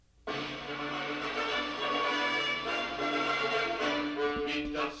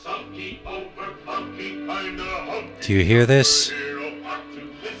Do you hear this?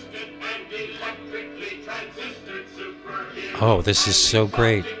 Oh, this is so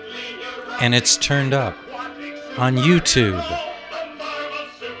great. And it's turned up on YouTube.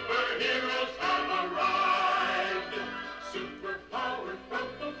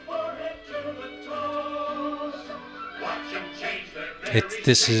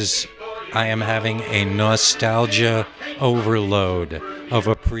 I am having a nostalgia overload of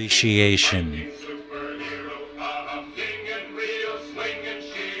appreciation.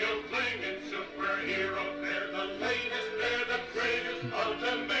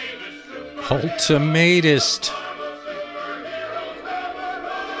 Ultimatist.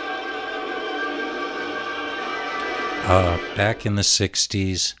 Back in the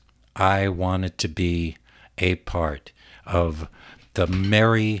 60s, I wanted to be a part of the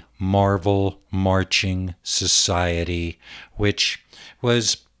Merry Marvel Marching Society, which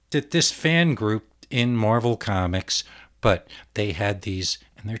was this fan group in Marvel Comics, but they had these,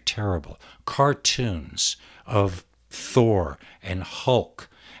 and they're terrible, cartoons of Thor and Hulk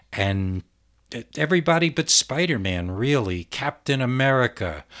and everybody but Spider-Man, really, Captain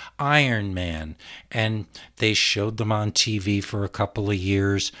America, Iron Man, and they showed them on TV for a couple of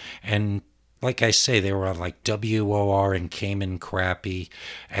years, and like I say, they were on like WOR and came in crappy,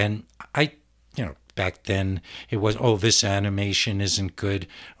 and back then it was, this animation isn't good,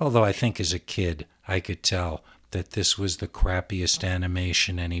 although I think as a kid I could tell that this was the crappiest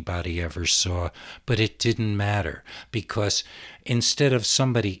animation anybody ever saw, but it didn't matter, because instead of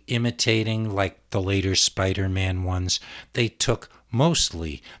somebody imitating like the later Spider-Man ones, they took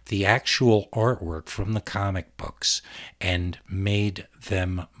mostly the actual artwork from the comic books and made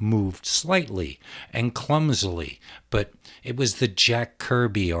them move slightly and clumsily. But it was the Jack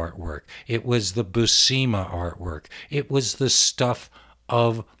Kirby artwork, it was the Buscema artwork, it was the stuff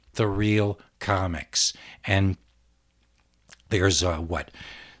of the real comics. And there's a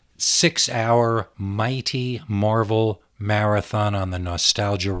 6-hour Mighty Marvel marathon on the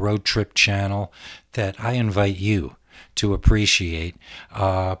Nostalgia Road Trip channel that I invite you to appreciate,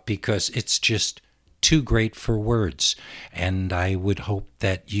 because it's just too great for words. And I would hope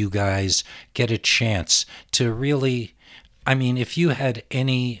that you guys get a chance to really, if you had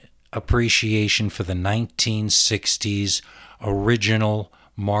any appreciation for the 1960s original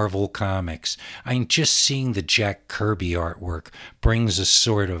Marvel Comics, just seeing the Jack Kirby artwork brings a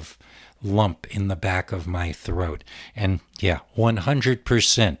sort of lump in the back of my throat. And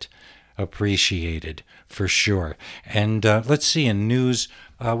 100% appreciated for sure. And let's see, in news,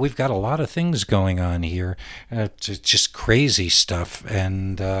 we've got a lot of things going on here. It's just crazy stuff,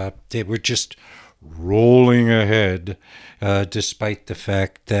 and we're just rolling ahead, despite the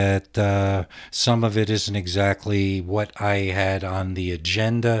fact that some of it isn't exactly what I had on the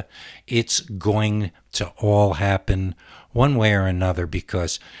agenda. It's going to all happen one way or another,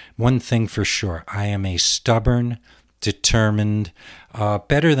 because one thing for sure, I am a stubborn, determined,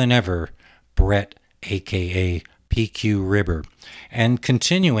 better than ever Brett, a.k.a. PQ Ribber. And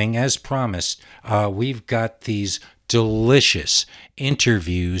continuing, as promised, we've got these delicious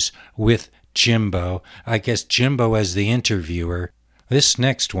interviews with Jimbo. I guess Jimbo as the interviewer. This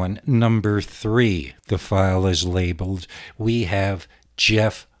next one, number 3, the file is labeled. We have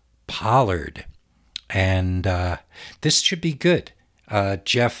Jeff Pollard. And this should be good.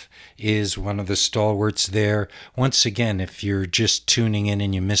 Jeff is one of the stalwarts there. Once again, if you're just tuning in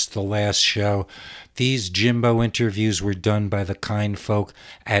and you missed the last show, these Jimbo interviews were done by the kind folk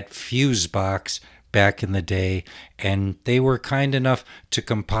at Fusebox back in the day, and they were kind enough to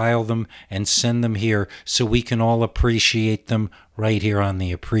compile them and send them here so we can all appreciate them right here on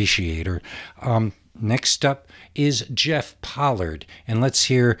the Appreciator. Next up is Jeff Pollard, and let's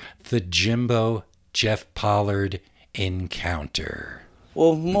hear the Jimbo Jeff Pollard encounter.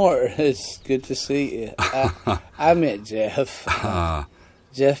 Well, Mort, it's good to see you. I met Jeff.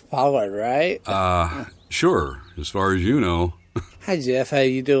 Jeff Pollard, right? Sure, as far as you know. Hi, Jeff. How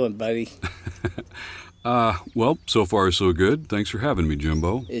you doing, buddy? Well, so far so good. Thanks for having me,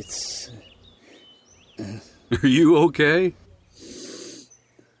 Jimbo. It's... Are you okay?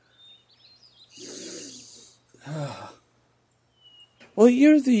 Well,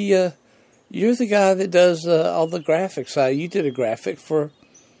 you're the guy that does all the graphics. You did a graphic for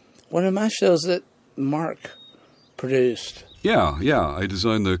one of my shows that Mark produced. Yeah. I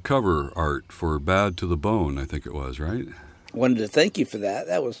designed the cover art for Bad to the Bone, I think it was, right? Wanted to thank you for that.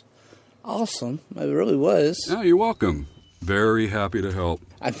 That was awesome. It really was. Yeah, you're welcome. Very happy to help.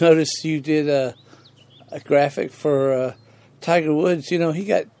 I noticed you did a graphic for Tiger Woods. You know, he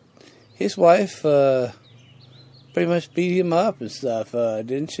got his wife pretty much beat him up and stuff,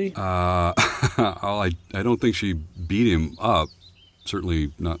 didn't she? I don't think she beat him up.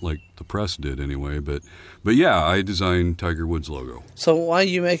 Certainly not like the press did anyway. But yeah, I designed Tiger Woods' logo. So why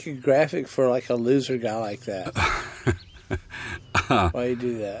you make a graphic for like a loser guy like that? Why you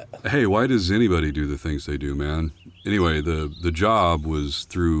do that? Hey, why does anybody do the things they do, man? Anyway, the job was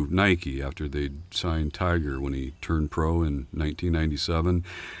through Nike after they'd signed Tiger when he turned pro in 1997.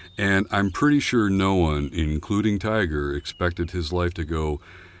 And I'm pretty sure no one, including Tiger, expected his life to go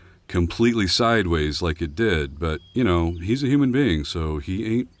completely sideways like it did. But, you know, he's a human being, so he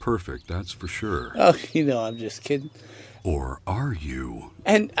ain't perfect, that's for sure. Oh, I'm just kidding. Or are you?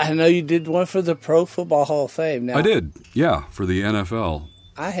 And I know you did one for the Pro Football Hall of Fame. Now, I did, yeah, for the NFL.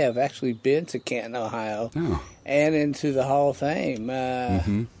 I have actually been to Canton, Ohio, and into the Hall of Fame.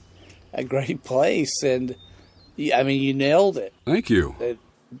 A great place, and you nailed it. Thank you.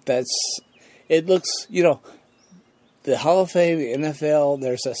 It looks, the Hall of Fame, the NFL,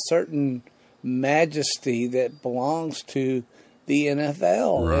 there's a certain majesty that belongs to the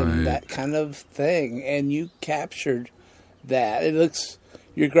NFL and that kind of thing, and you captured that.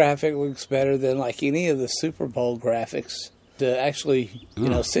 Your graphic looks better than like any of the Super Bowl graphics. To actually,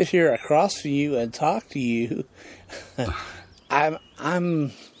 sit here across from you and talk to you,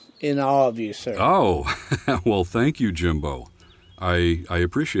 I'm in awe of you, sir. Oh, well, thank you, Jimbo. I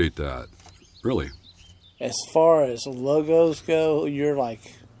appreciate that, really. As far as logos go, you're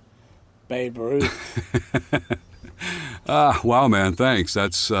like Babe Ruth. Wow, man, thanks.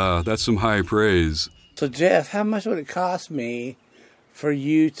 That's some high praise. So, Jeff, how much would it cost me for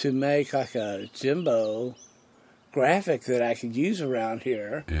you to make like a Jimbo graphic that I could use around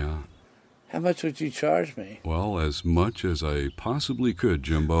here? Yeah. How much would you charge me? Well, as much as I possibly could,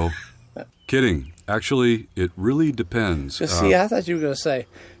 Jimbo. Kidding. Actually, it really depends. See, I thought you were going to say,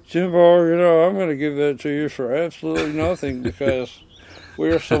 Jimbo, I'm going to give that to you for absolutely nothing because we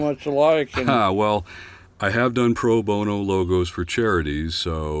are so much alike. And well, I have done pro bono logos for charities,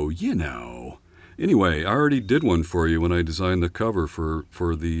 so, Anyway, I already did one for you when I designed the cover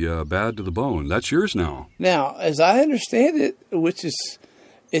for the Bad to the Bone. That's yours now. Now, as I understand it,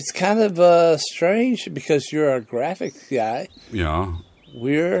 it's kind of strange because you're a graphics guy. Yeah.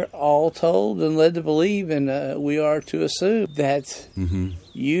 We're all told and led to believe, and we are to assume that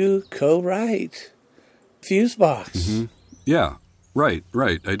you co-write Fusebox. Mm-hmm. Yeah, right.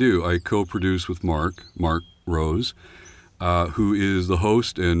 I do. I co-produce with Mark Rose, who is the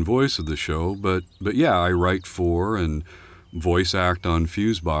host and voice of the show. But yeah, I write for and voice act on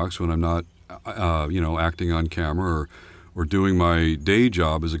Fusebox when I'm not, acting on camera or doing my day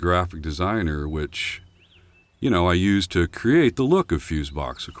job as a graphic designer, which, I use to create the look of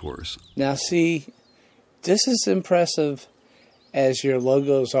Fusebox, of course. Now, see, just as impressive as your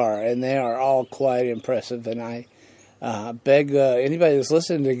logos are, and they are all quite impressive, and I beg anybody that's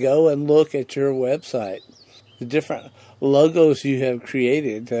listening to go and look at your website. The different logos you have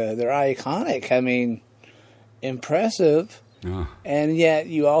created, they're iconic. I mean, impressive. Yeah. And yet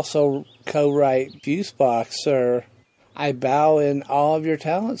you also co-write Fusebox, sir. I bow in all of your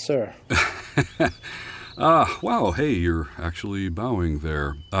talent, sir. Wow, hey, you're actually bowing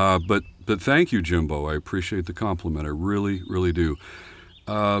there. But thank you, Jimbo. I appreciate the compliment. I really, really do.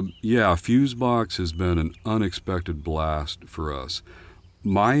 Fusebox has been an unexpected blast for us.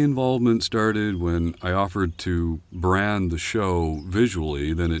 My involvement started when I offered to brand the show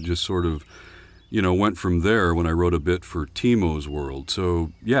visually. Then it just sort of, went from there when I wrote a bit for Timo's World.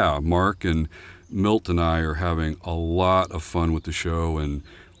 So, yeah, Mark and Milt and I are having a lot of fun with the show, and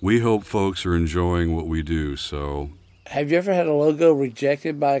we hope folks are enjoying what we do. So, have you ever had a logo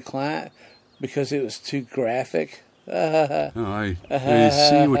rejected by a client because it was too graphic? I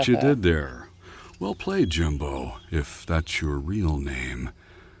see what you did there. Well played, Jimbo, if that's your real name.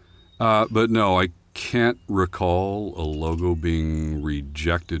 But no, I can't recall a logo being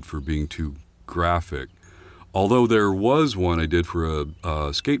rejected for being too graphic. Although there was one I did for a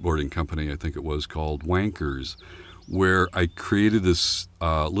skateboarding company, I think it was, called Wankers, where I created this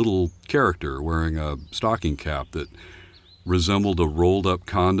little character wearing a stocking cap that resembled a rolled-up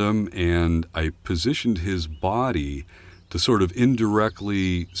condom, and I positioned his body to sort of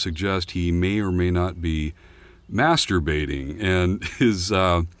indirectly suggest he may or may not be masturbating, and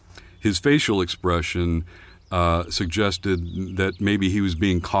his facial expression suggested that maybe he was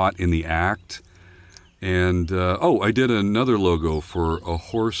being caught in the act. And, I did another logo for a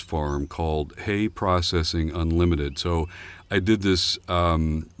horse farm called Hay Processing Unlimited. So I did this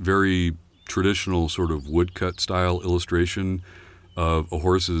very traditional sort of woodcut style illustration of a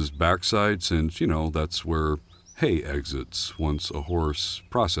horse's backside, since, that's where hay exits once a horse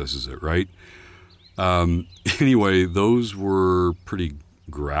processes it, right? Anyway, those were pretty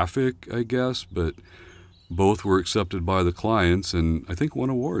graphic, I guess, but both were accepted by the clients and I think won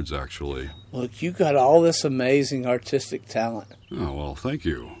awards, actually. Look, you got all this amazing artistic talent. Oh, well, thank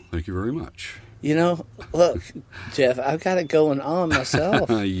you. Thank you very much. You know, look, Jeff, I've got it going on myself.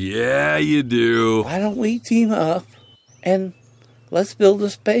 Yeah, you do. Why don't we team up and let's build a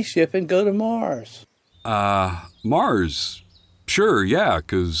spaceship and go to Mars? Mars. Sure, yeah,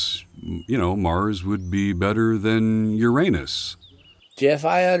 because, Mars would be better than Uranus. Jeff,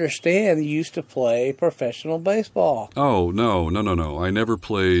 I understand you used to play professional baseball. Oh, no. I never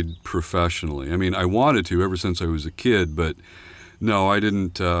played professionally. I mean, I wanted to ever since I was a kid, but no, I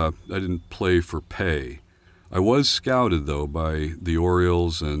didn't play for pay. I was scouted, though, by the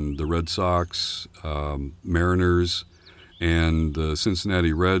Orioles and the Red Sox, Mariners, and the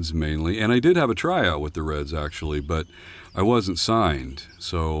Cincinnati Reds mainly. And I did have a tryout with the Reds, actually, but I wasn't signed.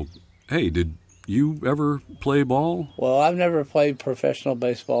 So, hey, did you ever play ball? Well, I've never played professional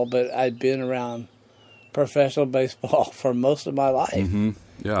baseball, but I've been around professional baseball for most of my life. Mm-hmm.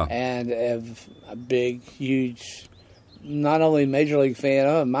 Yeah. And am a big, huge, not only Major League fan,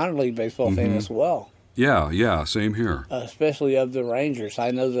 I'm a minor league baseball fan as well. Yeah, same here. Especially of the Rangers.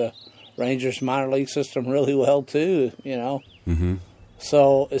 I know the Rangers minor league system really well, too, Mm-hmm.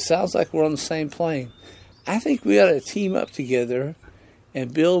 So it sounds like we're on the same plane. I think we ought to team up together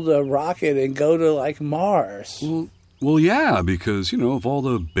and build a rocket and go to, like, Mars. Well, yeah, because, of all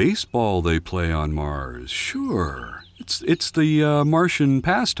the baseball they play on Mars, sure. It's the Martian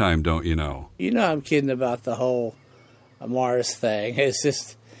pastime, don't you know? I'm kidding about the whole Mars thing. It's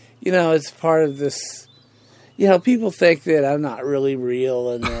just, it's part of this. People think that I'm not really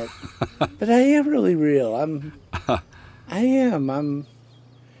real and that, but I am really real. I am. I'm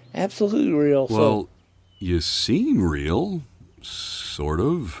absolutely real. Well, you seem real, sort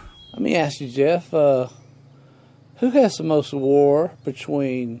of. Let me ask you, Jeff, who has the most war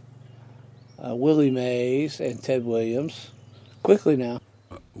between Willie Mays and Ted Williams? Quickly now.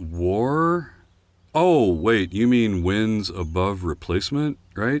 War? Oh, wait, you mean wins above replacement,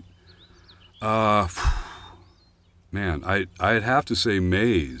 right? Man, I'd have to say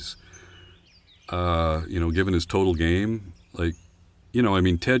Mays. Given his total game,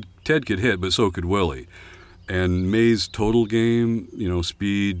 Ted could hit, but so could Willie. And Mays' total game,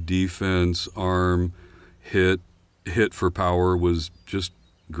 speed, defense, arm, hit for power was just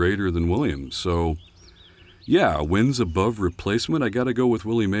greater than Williams. So, yeah, wins above replacement. I got to go with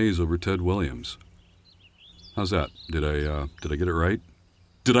Willie Mays over Ted Williams. How's that? Did I get it right?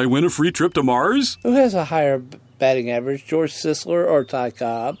 Did I win a free trip to Mars? Who has a higher batting average, George Sisler or Ty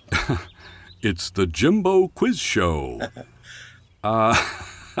Cobb? It's the Jimbo Quiz Show. A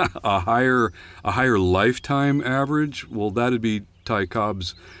higher lifetime average? Well, that'd be Ty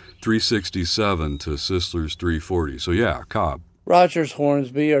Cobb's 367 to Sisler's 340. So yeah, Cobb. Rogers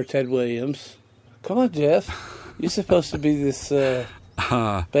Hornsby or Ted Williams? Come on, Jeff. You're supposed to be this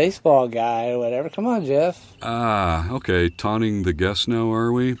baseball guy or whatever. Come on, Jeff. Okay. Taunting the guests now,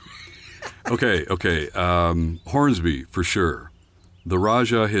 are we? Okay. Hornsby, for sure. The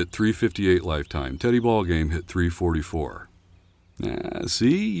Raja hit 358 lifetime. Teddy Ballgame hit 344.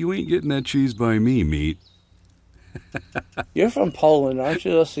 See? You ain't getting that cheese by me, meat. You're from Poland, aren't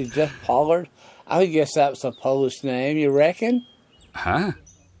you? Let's see, Jeff Pollard. I would guess that was a Polish name. You reckon? Huh?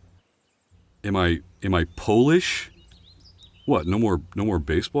 Am I Polish? What? No more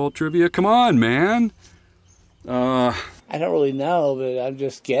baseball trivia? Come on, man. I don't really know, but I'm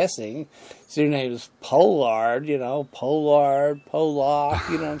just guessing. So your name is Pollard, Pollard, Polak,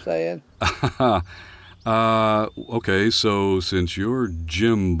 you know what I'm saying? Okay, so since you're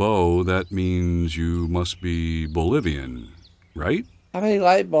Jimbo, that means you must be Bolivian, right? How many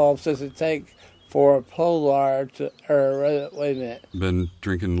light bulbs does it take for a Pollard to, wait a minute. Been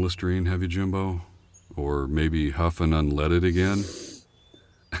drinking Listerine, have you, Jimbo? Or maybe huffing unleaded again?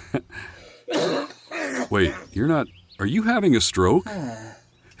 Wait, you're not, are you having a stroke?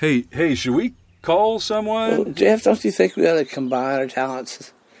 Hey, should we call someone? Well, Jeff, don't you think we ought to combine our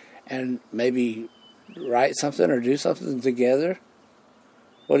talents and maybe write something or do something together?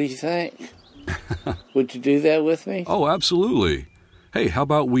 What do you think? Would you do that with me? Oh, absolutely. Hey, how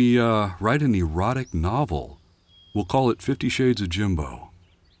about we write an erotic novel? We'll call it 50 Shades of Jimbo.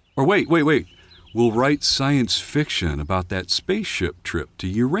 Or wait. We'll write science fiction about that spaceship trip to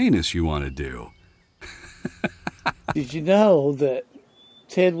Uranus you want to do. Did you know that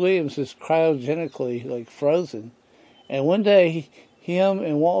Ted Williams is cryogenically, frozen? And one day, him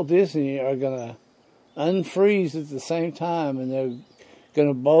and Walt Disney are going to unfreeze at the same time, and they're going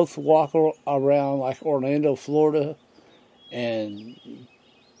to both walk around like Orlando, Florida, and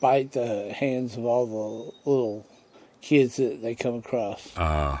bite the hands of all the little kids that they come across.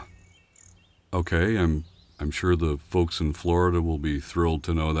 Okay, I'm sure the folks in Florida will be thrilled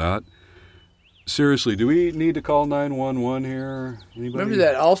to know that. Seriously, do we need to call 911 here? Anybody? Remember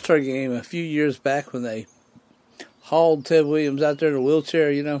that All-Star game a few years back when they hauled Ted Williams out there in a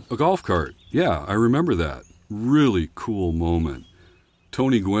wheelchair, you know? A golf cart. Yeah, I remember that. Really cool moment.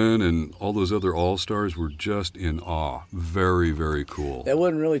 Tony Gwynn and all those other All-Stars were just in awe. Very, very cool. That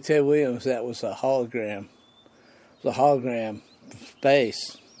wasn't really Ted Williams. That was a hologram. It was a hologram from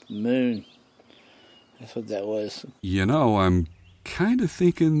space, moon. That's what that was. You know, I'm kind of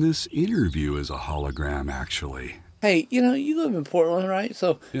thinking this interview is a hologram, actually. Hey, you know, you live in Portland, right?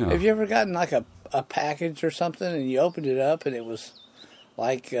 So Yeah. have you ever gotten like a package or something and you opened it up and it was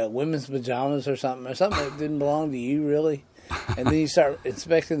like women's pajamas or something that didn't belong to you, really? And then you start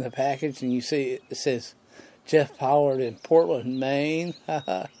inspecting the package and you see it says Jeff Howard in Portland, Maine.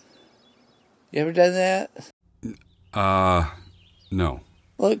 You ever done that? No.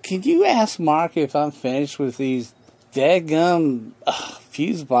 Look, can you ask Mark if I'm finished with these dadgum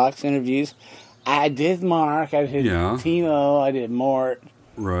fuse box interviews? I did Mark, I did Timo, I did Mort.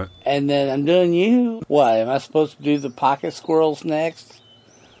 Right. And then I'm doing you. What, am I supposed to do the pocket squirrels next?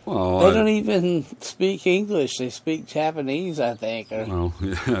 Well, They don't even speak English. They speak Japanese, I think. Or, well,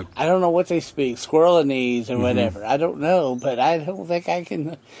 yeah. I don't know what they speak, squirrelanese or whatever. I don't know, but I don't think I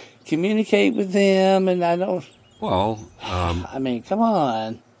can communicate with them, and I don't... Well, I mean, come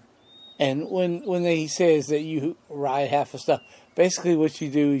on. And when he says that you write half the stuff, basically what you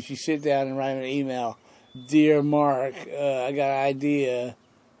do is you sit down and write an email. Dear Mark, I got an idea.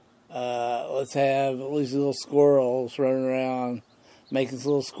 Let's have all these little squirrels running around making this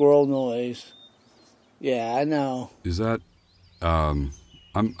little squirrel noise. Yeah, I know. Is that? I'm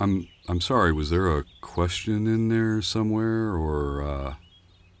sorry. Was there a question in there somewhere, or?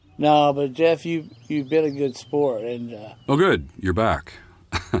 No, but Jeff, you've been a good sport, and Oh, good. You're back.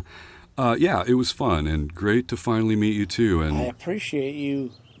 Yeah, it was fun and great to finally meet you too. And I appreciate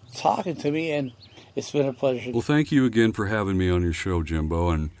you talking to me, and it's been a pleasure. Well, thank you again for having me on your show, Jimbo.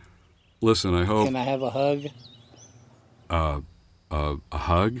 And listen, I hope... Can I have a hug? A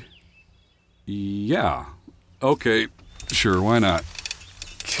hug? Yeah. Okay, sure, why not?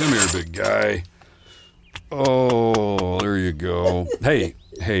 Come here, big guy. Oh, there you go.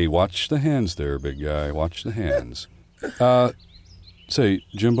 Hey, watch the hands there, big guy. Watch the hands. Say,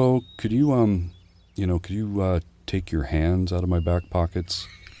 Jimbo, could you take your hands out of my back pockets?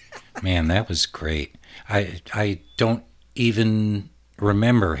 Man, that was great. I don't even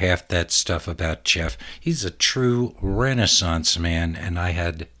remember half that stuff about Jeff. He's a true Renaissance man, and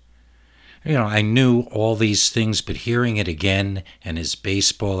I knew all these things, but hearing it again and his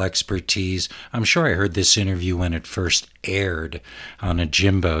baseball expertise, I'm sure I heard this interview when it first aired on a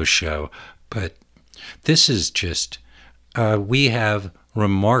Jimbo show, but this is just, we have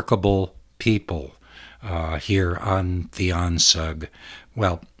remarkable people here on the ONSUG.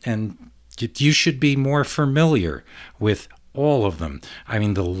 Well, and you should be more familiar with all of them. I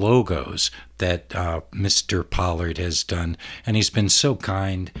mean, the logos that Mr. Pollard has done, and he's been so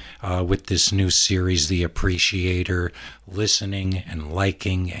kind with this new series, The Appreciator, listening and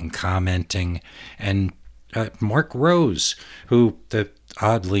liking and commenting. And Mark Rose, who,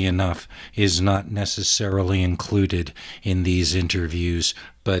 oddly enough, is not necessarily included in these interviews,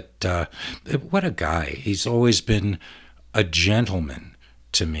 but what a guy. He's always been a gentleman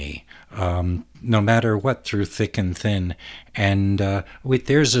to me, no matter what, through thick and thin. And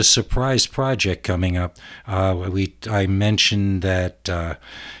there's a surprise project coming up. I mentioned that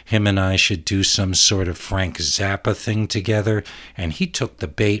him and I should do some sort of Frank Zappa thing together, and he took the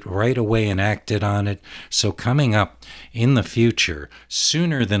bait right away and acted on it. So coming up in the future,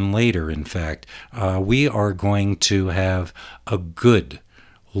 sooner than later, in fact, we are going to have a good,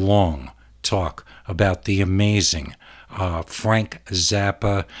 long talk about the amazing Frank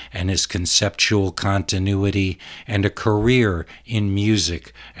Zappa and his conceptual continuity and a career in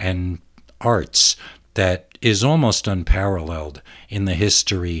music and arts that is almost unparalleled in the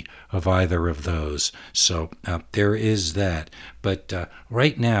history of either of those. So there is that. But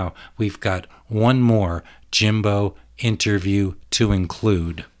right now, we've got one more Jimbo interview to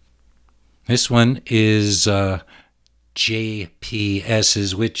include. This one is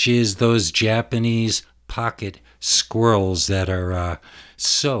JPS's, which is those Japanese pocket squirrels that are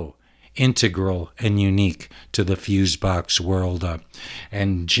so integral and unique to the Fusebox world.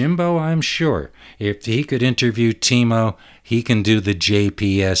 And Jimbo, I'm sure, if he could interview Timo, he can do the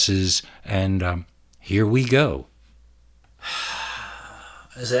JPS's, and here we go.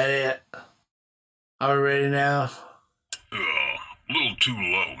 Is that it? Are we ready now? A little too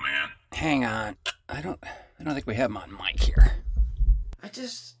low, man. Hang on. I don't think we have him on mic here. I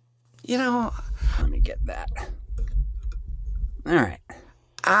just, let me get that. All right.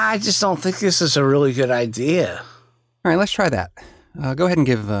 I just don't think this is a really good idea. All right, let's try that. Go ahead and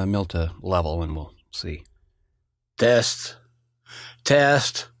give Milt a level, and we'll see. Test.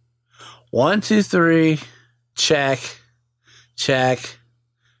 1, 2, 3. Check. There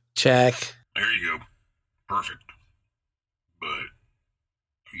you go. Perfect. But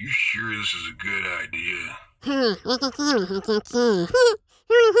are you sure this is a good idea?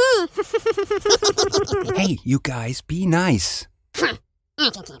 Hey, you guys, be nice.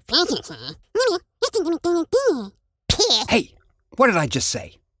 Hey, what did I just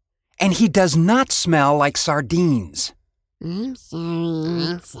say? And he does not smell like sardines. I'm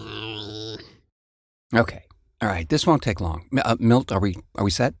sorry. Okay. All right, this won't take long. Milt, are we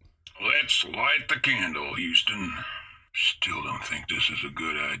set? Let's light the candle, Houston. Still don't think this is a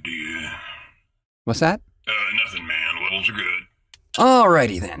good idea. What's that? Nothing, man. Levels are good. All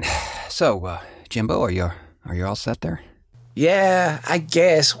righty then. So, Jimbo, are you all set there? Yeah, I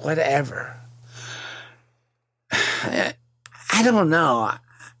guess, whatever. I don't know.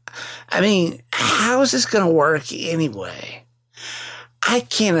 I mean, how is this going to work anyway? I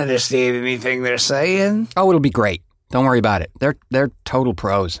can't understand anything they're saying. Oh, it'll be great. Don't worry about it. They're total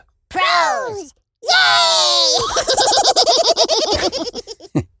pros. Pros! Yay!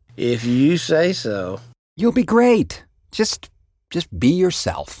 If you say so. You'll be great. Just be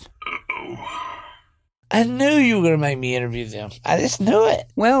yourself. I knew you were going to make me interview them. I just knew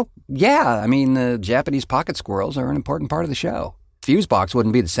it. Well, yeah. I mean, the Japanese pocket squirrels are an important part of the show. Fusebox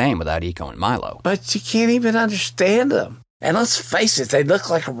wouldn't be the same without Eco and Milo. But you can't even understand them. And let's face it, they look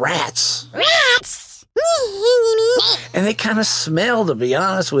like rats. Rats! And they kind of smell, to be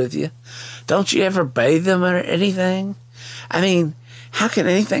honest with you. Don't you ever bathe them or anything? I mean, how can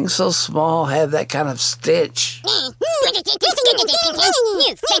anything so small have that kind of stench?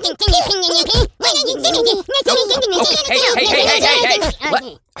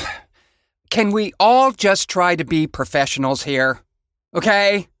 Hey. Can we all just try to be professionals here?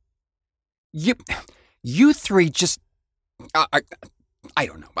 Okay? You three just... I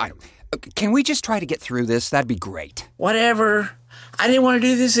don't know. Can we just try to get through this? That'd be great. Whatever. I didn't want to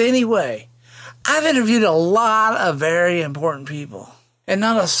do this anyway. I've interviewed a lot of very important people, and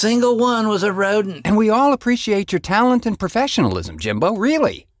not a single one was a rodent. And we all appreciate your talent and professionalism, Jimbo,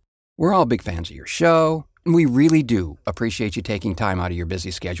 really. We're all big fans of your show, and we really do appreciate you taking time out of your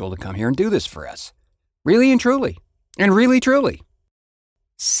busy schedule to come here and do this for us. Really and truly. And really truly.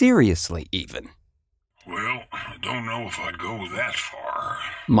 Seriously, even. Well, I don't know if I'd go that far.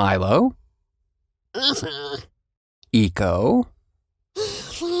 Milo? Eco?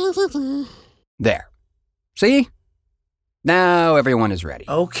 There. See? Now everyone is ready.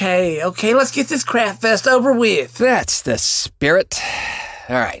 Okay, let's get this craft fest over with. That's the spirit.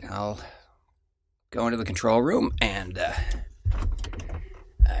 All right, I'll go into the control room, and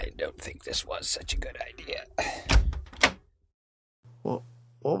I don't think this was such a good idea. Well,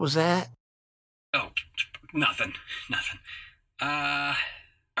 what was that? Oh, nothing. All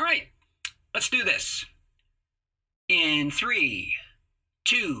right, let's do this. In 3,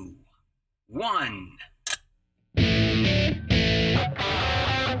 2, 1...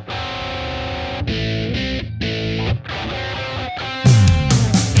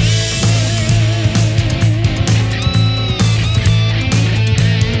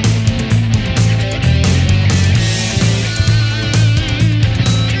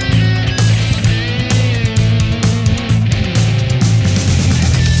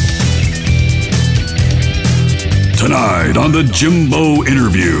 Tonight on the Jimbo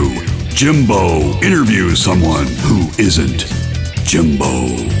Interview, Jimbo interviews someone who isn't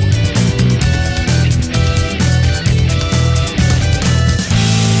Jimbo.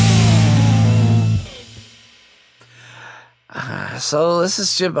 So this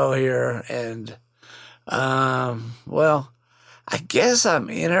is Jimbo here, and, well, I guess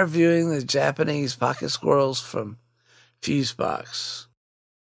I'm interviewing the Japanese pocket squirrels from Fusebox.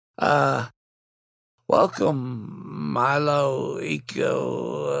 Welcome, Milo,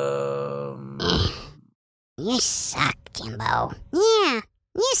 Eco, You suck, Jimbo. Yeah,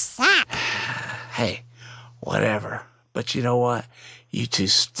 you suck. Hey, whatever. But you know what? You two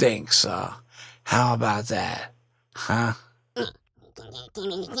stink, so how about that? Huh?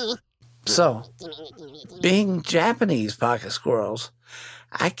 So, being Japanese pocket squirrels,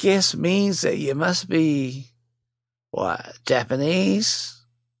 I guess means that you must be, what, Japanese?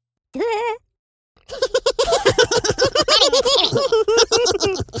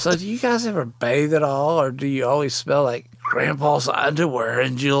 So do you guys ever bathe at all, or do you always smell like Grandpa's underwear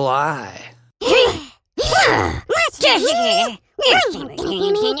in July.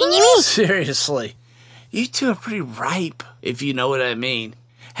 Seriously, you two are pretty ripe, if you know what I mean.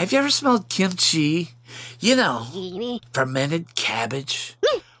 Have you ever smelled kimchi? You know, fermented cabbage.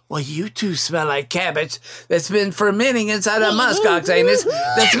 Well, you two smell like cabbage that's been fermenting inside a muskox anus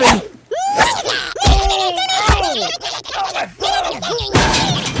that's been...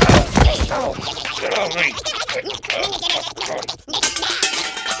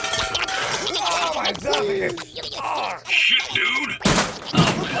 Oh, my God. Oh, shit, dude.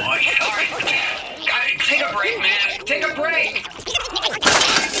 Oh, boy. All right. Take a break, man. Take a break.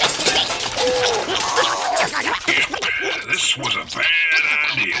 This was a bad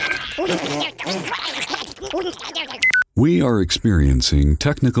idea. We are experiencing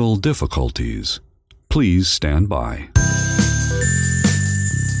technical difficulties. Please stand by.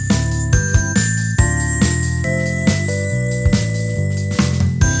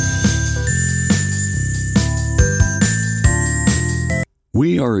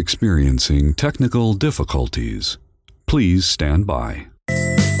 We are experiencing technical difficulties. Please stand by.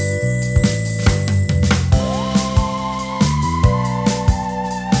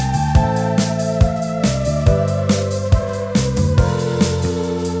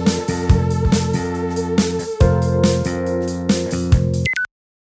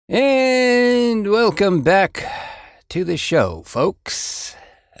 And welcome back to the show, folks.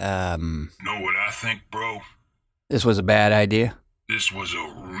 Know what I think, bro? This was a bad idea. This was a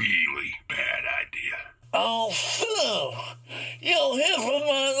really bad idea. Oh, Phil, you'll hear from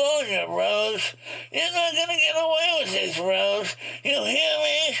my lawyer, Rose. You're not gonna get away with this, Rose. You hear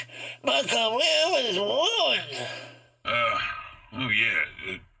me? My career is ruined. Oh yeah.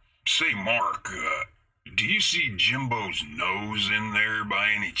 Say, Mark, do you see Jimbo's nose in there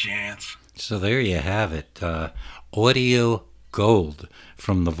by any chance? So there you have it. Audio gold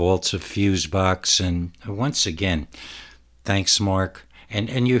from the vaults of Fusebox. And once again, thanks, Mark.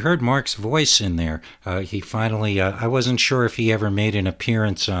 And you heard Mark's voice in there. He finally, I wasn't sure if he ever made an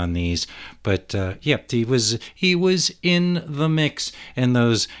appearance on these, but yep, he was in the mix in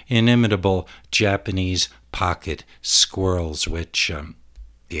those inimitable Japanese pocket squirrels, which,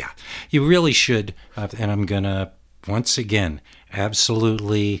 yeah, you really should, and I'm going to, once again,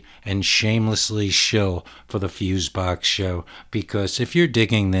 absolutely and shamelessly shill for the Fusebox show, because if you're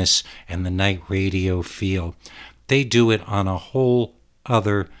digging this and the night radio feel, they do it on a whole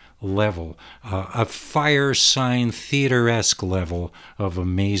other level, a fire sign theater-esque level of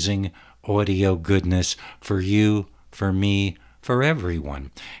amazing audio goodness for you, for me, for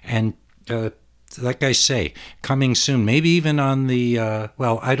everyone. And like I say, coming soon, maybe even on the,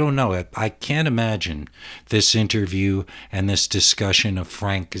 well, I don't know. I can't imagine this interview and this discussion of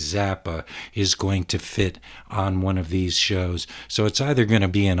Frank Zappa is going to fit on one of these shows. So it's either going to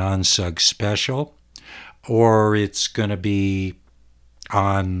be an Unsug special, or it's going to be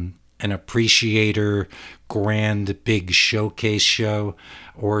on an Appreciator grand big showcase show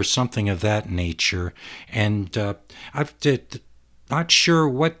or something of that nature. And I'm not sure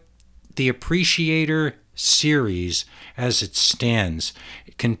what the Appreciator series as it stands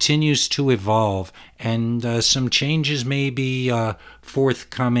continues to evolve, and some changes may be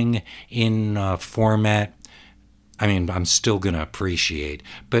forthcoming in format. I mean, I'm still going to appreciate,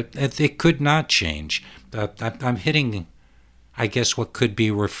 but it could not change. I'm hitting, I guess, what could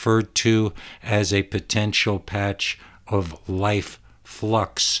be referred to as a potential patch of life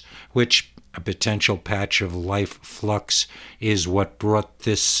flux, which a potential patch of life flux is what brought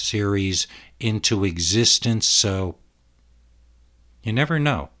this series into existence. So you never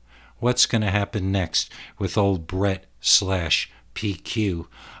know what's going to happen next with old Brett/PQ.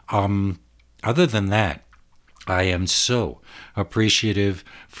 Other than that, I am so appreciative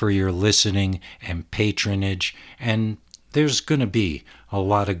for your listening and patronage, and there's going to be a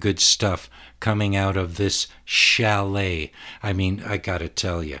lot of good stuff coming out of this chalet. I mean, I got to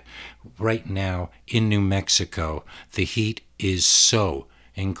tell you, right now in New Mexico, the heat is so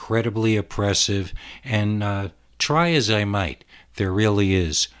incredibly oppressive, and try as I might, there really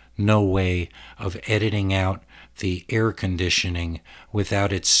is no way of editing out the air conditioning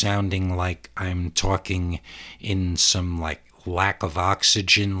without it sounding like I'm talking in some like lack of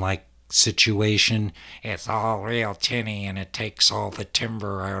oxygen like situation. It's all real tinny and it takes all the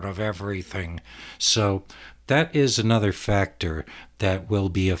timber out of everything. So that is another factor that will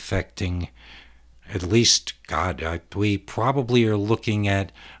be affecting, at least, God, we probably are looking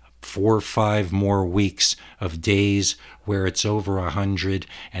at 4 or 5 more weeks of days where it's over 100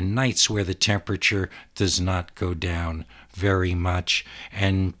 and nights where the temperature does not go down very much.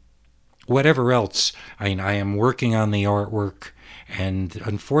 And whatever else, I am working on the artwork, and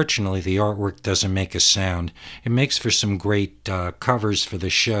unfortunately the artwork doesn't make a sound. It makes for some great covers for the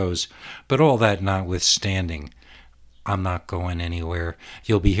shows, but all that notwithstanding, I'm not going anywhere.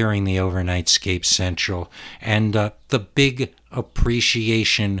 You'll be hearing the Overnightscape Central and the big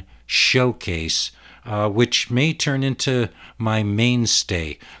appreciation showcase, which may turn into my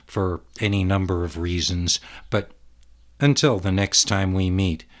mainstay for any number of reasons. But until the next time we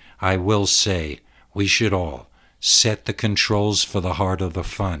meet, I will say we should all set the controls for the heart of the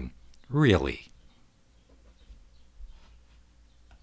fun. Really.